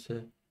I'm going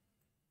to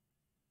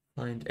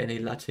find any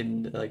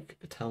Latin like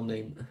town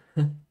name.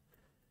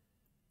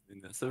 I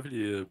mean, there's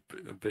definitely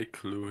a big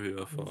clue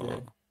here Is for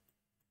it?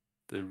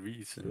 the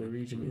So the reason.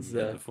 region is Yeah,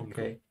 there. the phone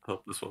code Okay.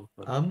 helped as well.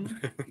 But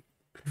Um,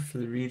 for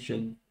the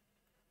region.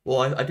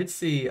 Well, I did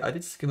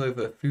skim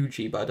over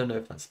Fuji, but I don't know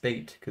if that's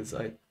bait because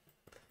I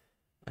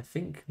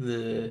think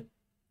the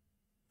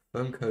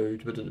phone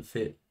code wouldn't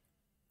fit.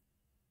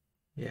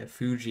 Yeah,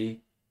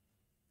 Fuji.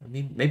 I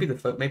mean, maybe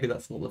that's not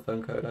the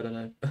phone code. I don't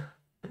know.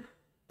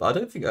 But I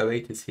don't think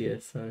 08 is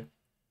here, so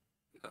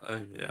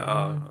yeah,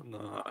 uh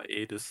no,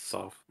 8 is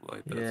south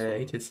like that. yeah, So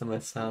 8 is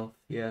somewhere south.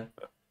 Yeah,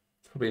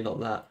 it's probably not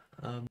that.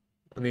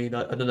 I mean,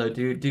 I don't know.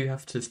 Do you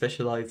have to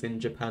specialize in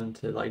Japan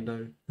to like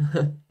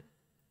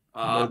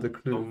Uh, know the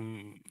clue?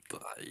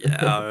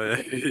 yeah,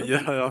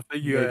 yeah.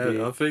 Maybe.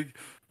 I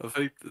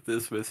think that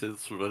this message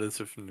is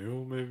relative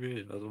new.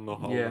 Maybe I don't know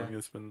how Yeah. long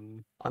it's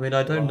been I mean,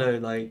 I don't know around.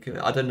 like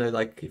I don't know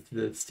like if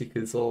the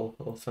stickers or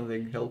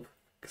something help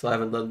because I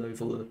haven't learned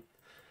those all the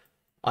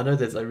I know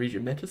there's like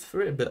region metas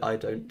for it, but I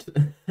don't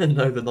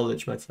know the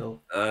knowledge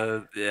myself.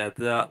 Yeah,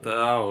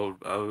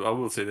 I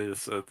will say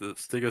this. The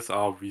stickers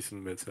are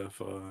recent meta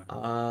for.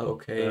 Ah,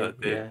 okay,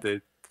 yeah.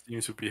 They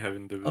seem to be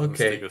having the Okay,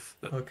 stickers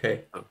that.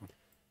 okay. Uh,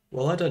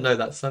 Well, I don't know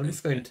that, so I'm and,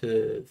 just going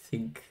to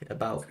think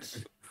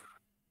about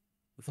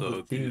what the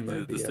so theme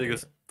might the be. I don't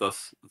stickers know.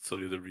 does tell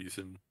you the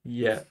reason.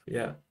 Yeah,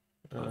 yeah.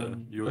 But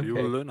you will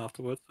Okay. learn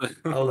afterwards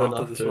I'll learn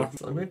after this one.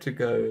 afterwards. I'm going to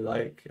go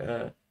like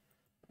I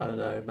don't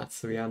know,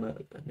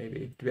 Matsuyama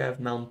maybe. Do we have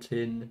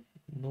Mountain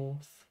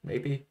North?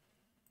 Maybe.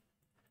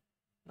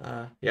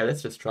 Yeah,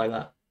 let's just try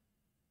that.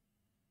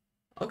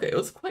 Okay, it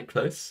was quite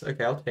close.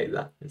 Okay, I'll take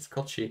that. It's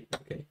Kochi.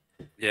 Okay.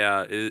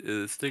 Yeah,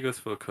 it stickers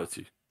for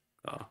Kochi.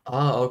 Uh,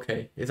 Ah,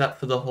 okay. Is that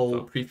for the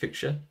whole so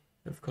prefecture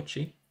of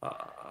Kochi?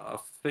 I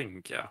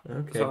think yeah.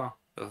 Okay. So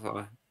that's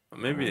all. Ah,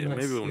 Maybe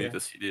nice. only Yeah. the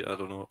city. I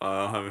don't know.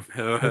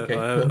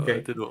 Okay. I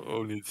Okay. did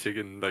only check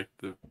in like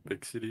the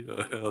big city.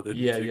 I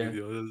didn't Yeah, check in yeah.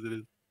 the other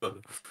cities. But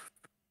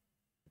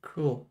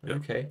Cool. yeah.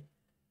 Okay.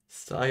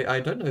 So I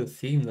don't know the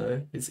theme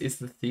though. Is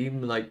the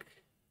theme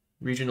like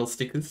regional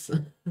stickers?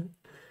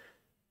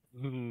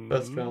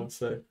 First Hmm. round,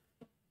 so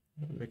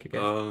I'll make a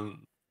guess.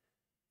 Um.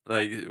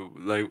 Like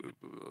like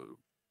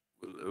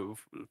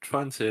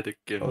try and say it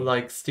Or again.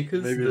 like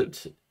Maybe.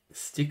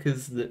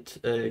 stickers that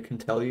can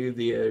tell you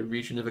the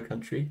region of a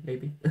country,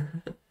 maybe.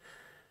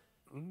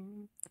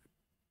 Mm,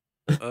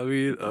 I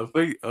mean, I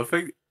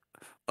think.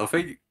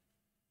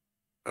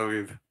 I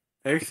mean,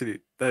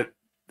 actually, that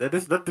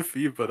is not the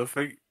theme, but I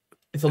think.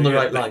 It's on the Again,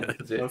 right line,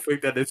 is I it?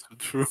 think that is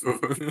true.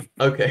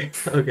 Okay,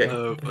 okay,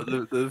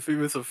 But the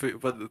thing is,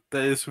 but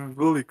that is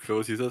really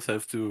close. You just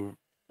have to,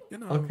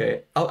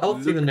 okay. I'll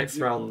see look. the next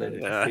round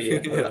then to Yeah, see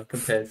how yeah. that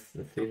compares.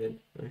 Let's see then.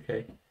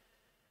 Okay,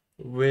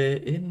 we're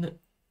in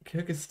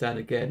Kyrgyzstan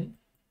again.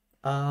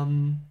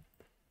 Um,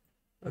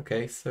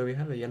 okay, so we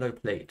have a yellow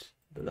plate,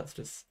 but that's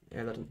just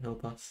yeah, that doesn't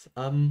help us.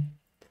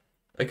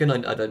 Again,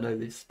 I don't know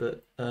this,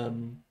 but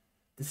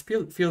this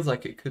feels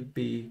like it could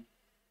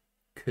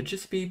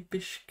just be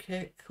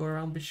Bishkek or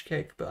around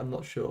Bishkek, but I'm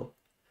not sure.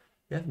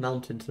 We have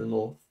mountain to the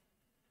north.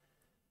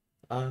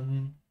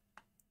 Um,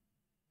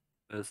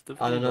 There's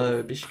I definitely don't a lot of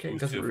know. Bishkek clues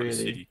doesn't here for the really.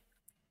 city.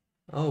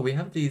 Oh, we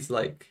have these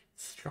like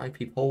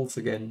stripy poles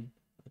again.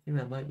 I think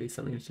that might be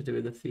something to do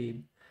with the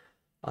theme.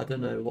 I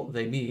don't know what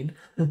they mean.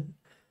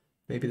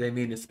 Maybe they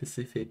mean a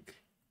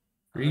specific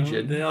They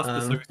region. are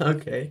specific to the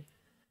city. Okay.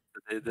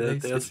 Are they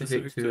They are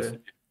specific specific to a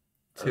city.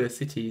 to a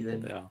city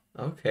then? Yeah.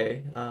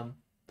 Okay.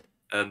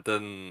 And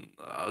then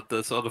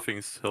there's other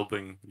things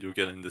helping you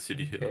get in the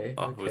city here, Okay.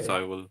 which Okay.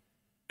 I will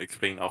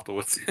explain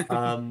afterwards.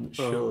 Uh,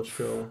 Sure,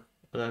 sure.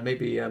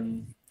 Maybe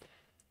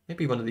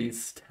one of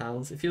these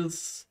towns. It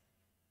feels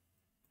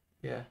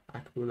yeah,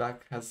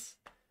 Akbulak has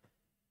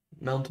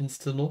mountains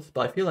to the north,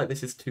 but I feel like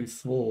this is too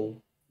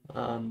small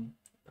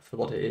for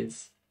what it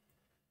is.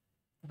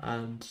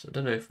 And I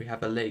don't know if we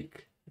have a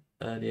lake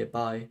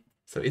nearby.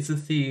 So is the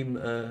theme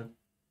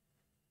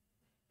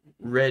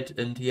red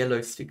and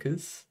yellow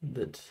stickers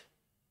that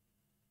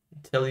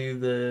tell you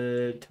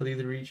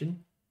the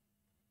region?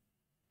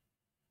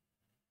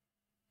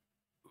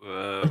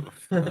 no,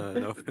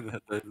 no,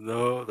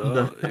 No,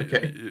 no.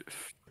 okay.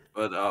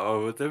 But I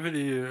would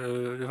definitely,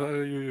 if I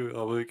were you,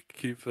 I would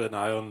keep an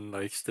eye on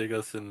like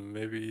stickers and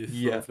maybe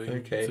Yeah,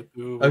 something to okay.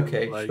 do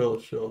Okay, like sure,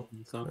 sure.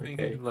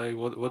 Okay. something like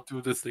what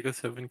do the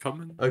stickers have in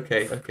common?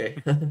 Okay,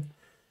 okay.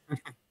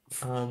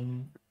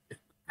 Um,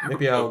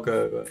 maybe I'll Oh,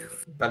 go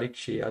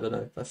Balikchi, I don't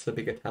know. That's a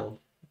bigger town.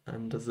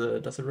 And does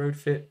a road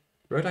fit?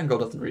 Road angle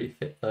doesn't really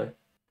fit though.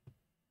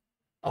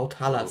 Oh, so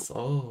Talas.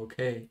 Oh,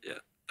 okay. yeah,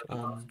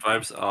 Um,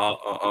 stripes are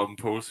on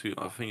poles.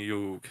 I think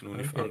you can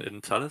only find okay. it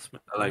in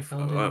Talisman, Only like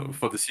found in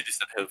for the cities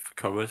that have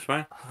coverage,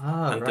 right?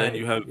 And then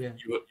right, yeah.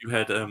 you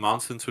had a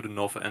mountain to the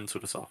north and to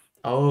the south.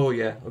 Oh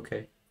yeah,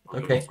 okay.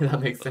 Okay,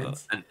 that makes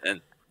sense.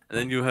 And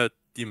then you had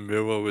the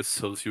mirror which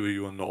tells you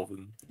you are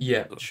northern.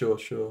 Yeah, So, sure,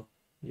 sure.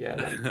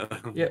 Yeah,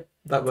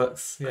 that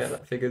works. Yeah,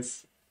 that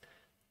figures.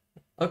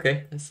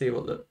 Okay, let's see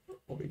what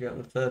we get in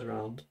the third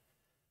round.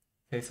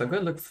 Okay, so I'm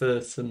gonna look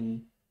for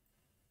some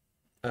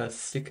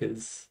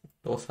stickers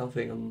or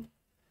something on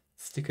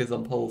stickers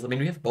on poles. I mean,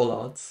 we have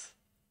bollards.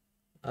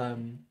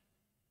 Um,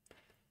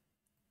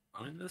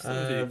 I mean, that's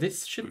definitely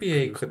this should good be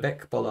a clues there.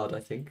 Quebec bollard, I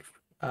think.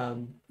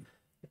 Um,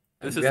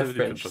 This and is we have definitely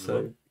French, compatible.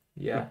 so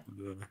yeah.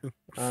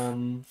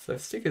 So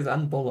stickers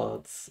and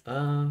bollards.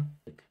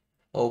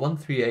 Oh,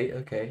 138,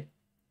 okay.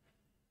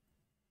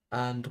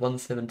 And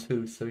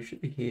 172, so we should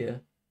be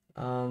here.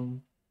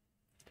 Um,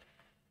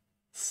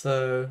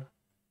 so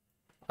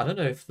I don't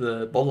know if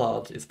the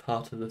bollard is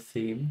part of the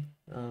theme,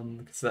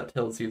 because that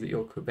tells you that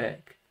you're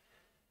Quebec.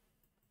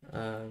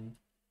 Um,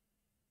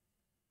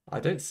 I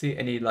don't see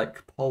any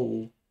like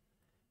pole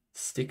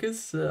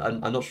stickers. I'm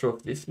not sure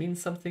if this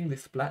means something,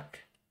 this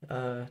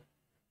uh,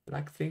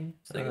 black thing.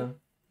 Sticker?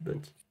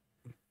 But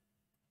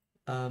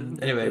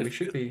Isn't it? anyway, I we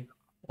should feel. be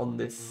on Mm.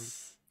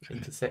 this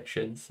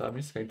intersection, so I'm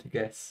just going to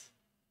guess.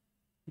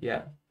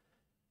 Yeah.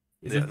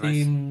 Is the Yeah,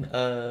 nice. theme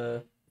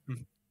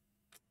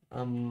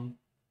um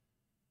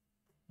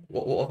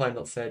what have I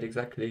not said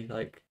exactly?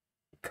 Like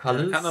Yeah,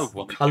 I kind of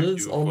want to give colors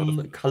you for the.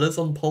 on colors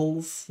on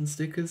poles and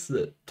stickers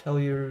that tell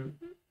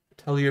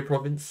your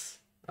province.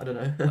 I don't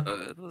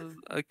know.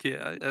 Okay,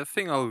 I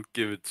think I'll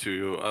give it to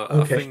you.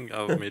 I Okay. think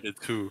I've made it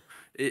too.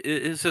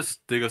 It's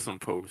just stickers on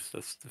posts.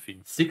 That's the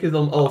theme.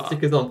 Uh,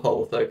 Stickers on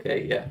poles.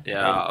 Okay, yeah.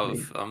 yeah, I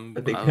mean,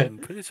 I think I'm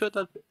pretty sure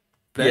that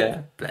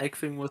yeah. black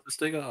thing was the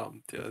sticker. I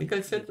Yeah, think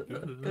I think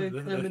I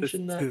kind of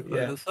mentioned that.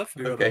 Yeah.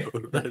 something on the Okay.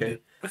 post. I Okay.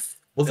 did.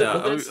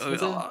 Yeah,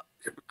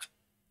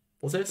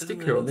 Was there a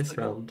isn't sticker it on a this sticker?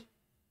 round?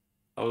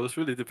 I was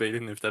really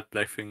debating if that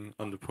black thing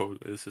on the pole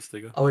is a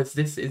sticker. Oh, it's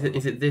this. Is Uh,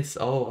 it this?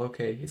 Oh,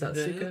 okay. Is that a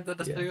yeah, is sticker? that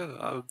a Yeah. sticker?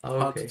 Oh,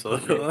 Hard to okay. tell.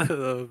 Okay.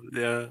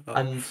 Yeah.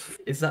 And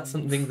is that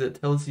something that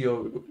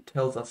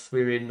tells us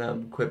we're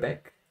in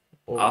Quebec,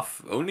 or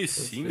I've only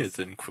was seen it this?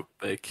 in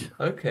Quebec.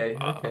 Okay,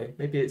 Uh, okay.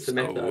 Maybe it's a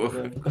meta. I so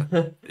don't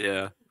know.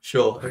 yeah.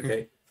 Sure.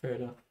 Okay. Fair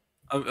enough.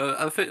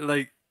 I think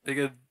like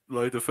again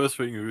like the first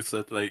thing you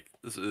said like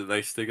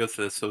like stickers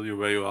that tell you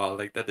where you are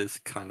like that is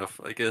kind of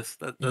I guess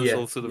that's Yeah.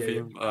 also the Yeah.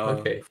 Yeah. theme.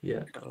 Okay.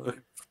 Yeah. Uh,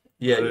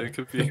 Yeah. it Yeah.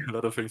 could be a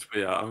lot of things, but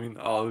yeah, I mean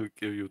I'll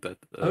give you that.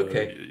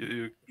 Okay.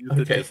 You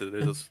did Okay. guess it.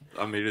 It's just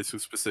I made it too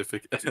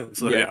specific.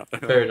 So Yeah. yeah.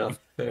 Fair enough.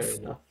 Fair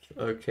enough.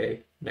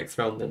 Okay. Next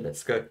round then.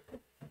 Let's go.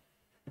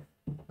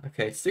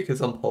 Okay.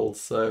 Stickers on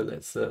poles. So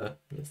let's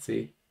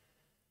see.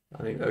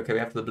 I mean, okay. We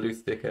have the blue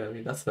sticker. I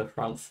mean, that's the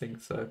France thing.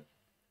 So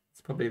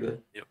it's probably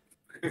Yep.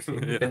 the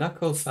thing. Yeah.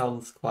 Benaco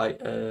sounds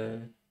quite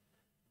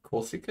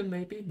Corsican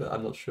maybe, but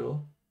I'm not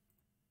sure.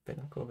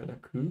 Benaco,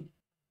 Benacu.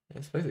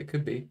 I suppose it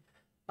could be.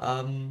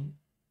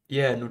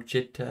 Yeah,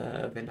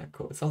 Nogita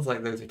Venaco. It sounds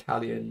like those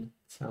Italian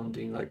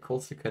sounding like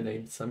Corsica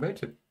names. So I'm going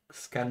to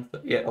scan for,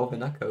 yeah, oh,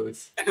 Venaco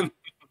is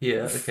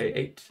here. Okay,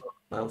 8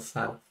 miles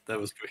south. That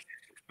was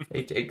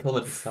great. 8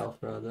 kilometers south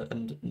rather.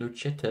 And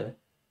Nogita.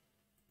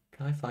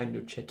 Can I find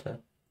Nogita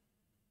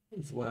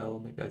as well?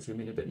 Maybe I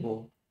zoom in a bit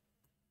more.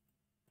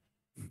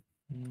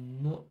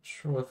 Not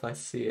sure if I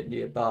see it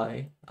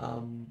nearby.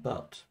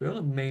 But we're on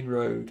a main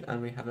road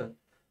and we have a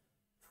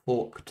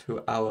fork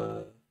to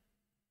our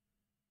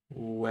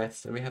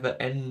west, and we have an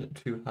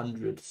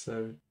N200,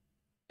 so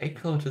 8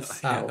 kilometers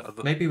Yeah,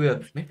 south. Maybe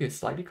we're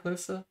slightly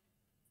closer.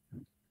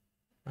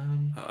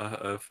 Um.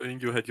 I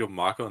think you had your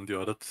marker on the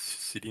other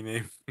city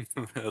name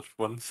at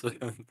once,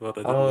 but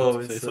I didn't want Oh,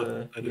 to say it's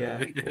something yeah.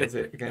 anyway. What was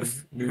it again?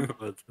 New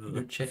But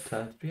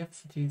Nucheta. Do we have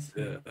cities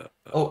yeah, here?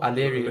 Oh, I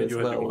Aleria think as you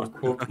had your well, or marker.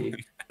 Corti.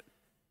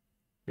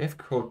 We have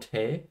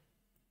Corte.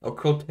 Oh,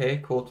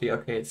 Corti.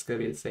 Okay, it's gonna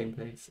be the same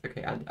place.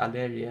 Okay, and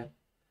Aleria.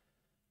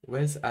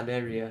 Where's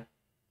Aleria?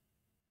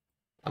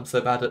 I'm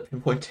so bad at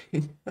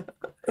pinpointing.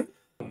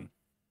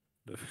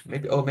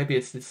 Maybe. Oh, maybe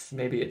it's this.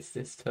 Maybe it's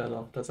this turn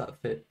off. Does that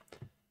fit?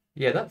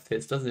 Yeah, that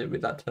fits, doesn't it?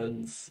 With that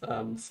turns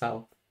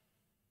south.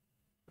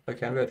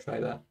 Okay, I'm gonna try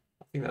that.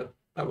 I think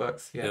that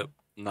works. Yeah, Yep,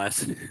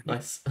 nice.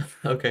 nice.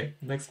 Okay,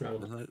 next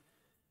round. Alright,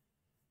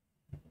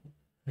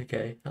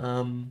 Okay,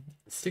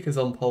 stickers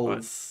on right.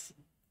 poles.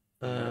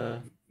 Yeah. Uh,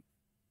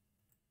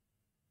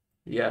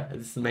 yeah,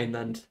 it's the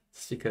mainland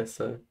sticker.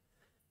 So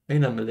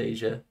mainland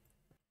Malaysia.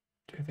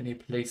 Do you have any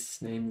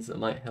place names that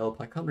might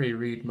help? I can't really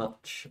read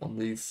much on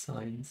these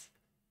signs.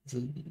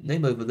 There's a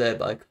name over there,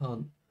 but I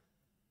can't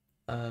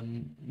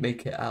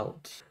make it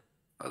out.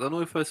 I don't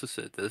know if I should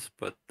say this,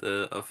 but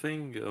I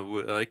think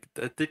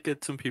I did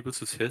get some people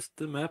to test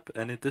the map,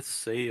 and it did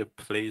say a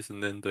place,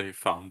 and then they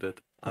found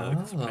it.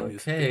 Because Ah, apparently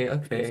it's a big okay,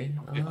 place.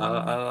 okay.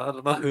 I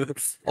don't know.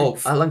 Oh,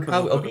 at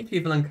Langkawi. Oh, But, BT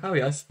of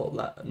Langkawi. I spot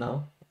that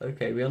now.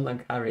 Okay, we're on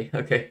Langkawi.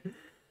 Okay.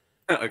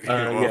 okay,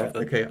 well, Yeah.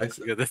 Okay. I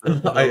get it a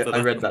little I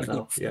better. read that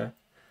now. Yeah.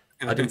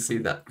 I didn't see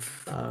that.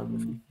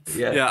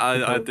 Yeah. Yeah,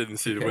 Good I call. didn't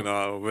see it Okay. when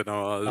I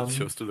Um.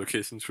 chose the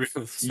location tree,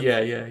 so Yeah.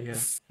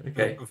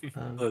 Okay.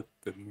 I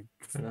didn't.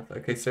 Fair enough.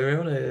 Okay. So we're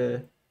on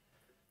a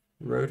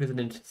road with an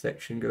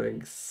intersection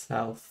going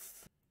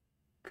south.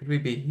 Could we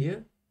be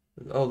here?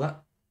 Oh,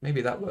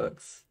 maybe that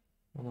works.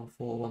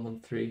 114,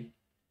 113.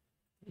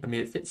 I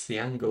mean, it fits the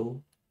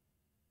angle.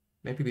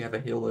 Maybe we have a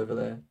hill over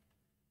there.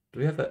 Do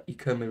we have an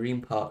eco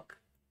marine park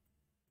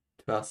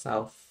to our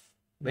south?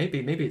 Maybe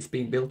it's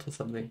being built or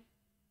something.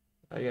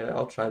 Yeah,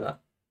 I'll try that.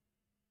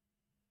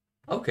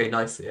 Okay,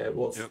 nice. Yeah, it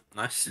was. Yep,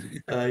 nice.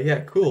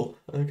 Yeah, cool.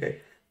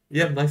 Okay.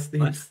 Yeah, Yep, nice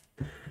nice. themes.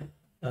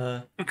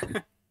 Uh,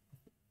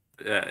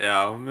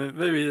 Yeah,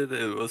 maybe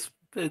it was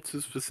a bit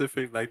too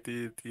specific, like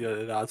the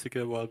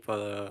article was, but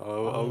I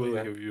oh will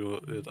yeah. give you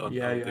it Yeah, on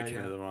yeah, digging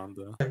yeah. it around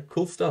there.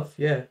 Cool stuff.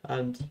 Yeah,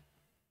 and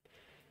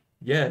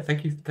yeah,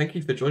 thank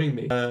you for joining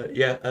me.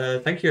 Yeah,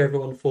 thank you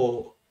everyone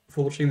for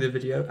watching the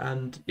video,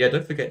 and yeah,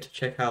 don't forget to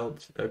check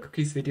out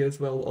Cookie's video as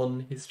well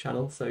on his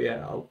channel. So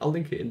yeah, I'll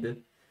link it in the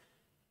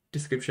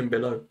description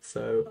below.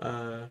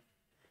 So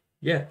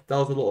yeah, that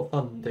was a lot of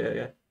fun.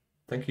 Yeah.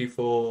 Thank you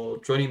for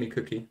joining me,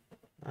 Cookie.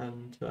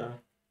 And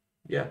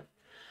yeah,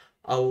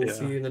 I will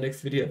see Yeah. you in the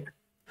next video.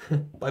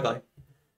 Bye bye.